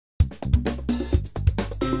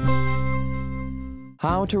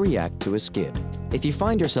How to react to a skid. If you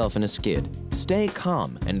find yourself in a skid, stay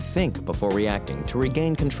calm and think before reacting to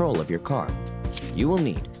regain control of your car. You will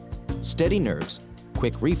need steady nerves,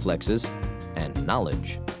 quick reflexes, and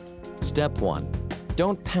knowledge. Step 1.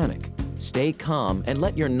 Don't panic. Stay calm and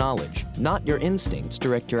let your knowledge, not your instincts,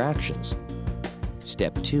 direct your actions.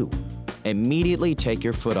 Step 2. Immediately take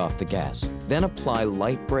your foot off the gas, then apply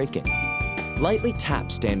light braking. Lightly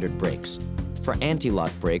tap standard brakes. For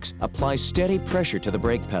anti-lock brakes, apply steady pressure to the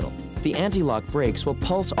brake pedal. The anti-lock brakes will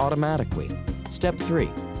pulse automatically. Step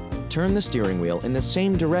 3. Turn the steering wheel in the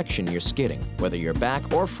same direction you're skidding, whether your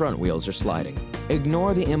back or front wheels are sliding.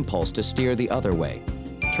 Ignore the impulse to steer the other way.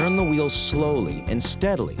 Turn the wheels slowly and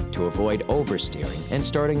steadily to avoid oversteering and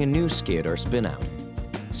starting a new skid or spinout.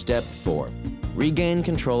 Step 4. Regain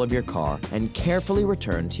control of your car and carefully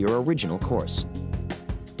return to your original course.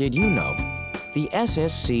 Did you know the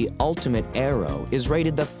SSC Ultimate Aero is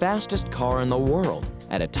rated the fastest car in the world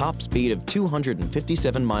at a top speed of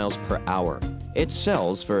 257 miles per hour? It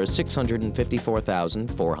sells for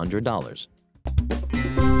 $654,400.